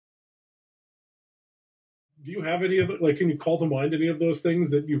Do you have any of the, like? Can you call to mind any of those things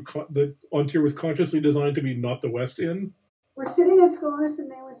that that AnTir was consciously designed to be not the West in? We're sitting in Scolus and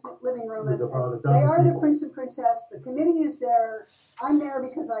Malin's living room, and they are the prince and princess. The committee is there. I'm there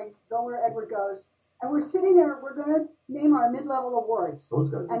because I go where Edward goes. And we're sitting there. We're going to name our mid-level awards.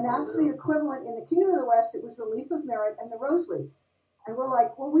 And that's the equivalent. In the Kingdom of the West, it was the Leaf of Merit and the Rose Leaf. And we're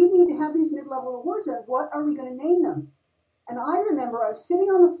like, well, we need to have these mid-level awards, and what are we going to name them? And I remember I was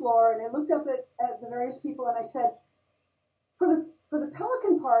sitting on the floor, and I looked up at the various people, and I said, for the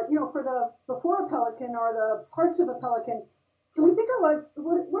pelican part, for the before a pelican or the parts of a pelican, can we think of like,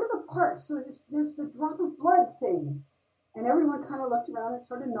 what are the parts? So there's the drop of blood thing. And everyone kind of looked around and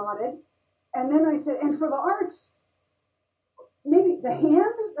sort of nodded. And then I said, and for the arts, maybe the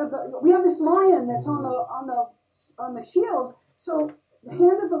hand we have this lion that's on the shield. So the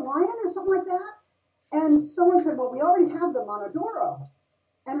hand of the lion or something like that. And someone said, well, we already have the Monodoro.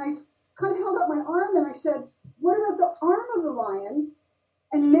 And I kind of held up my arm and I said, what about the arm of the lion?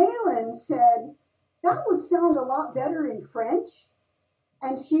 And Malin said, that would sound a lot better in French.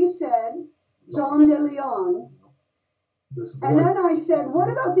 And she said, Jean de Lion. And then I said, what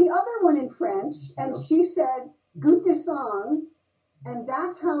about the other one in French? And she said, Gouttes. And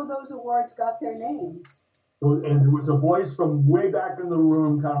that's how those awards got their names. And there was a voice from way back in the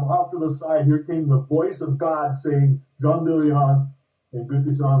room, kind of off to the side. Here came the voice of God saying, Jean de Lion and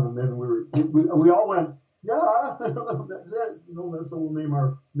Gouttes. And then we all went, yeah, that's it. That's how we'll name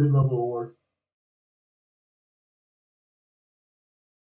our mid-level awards.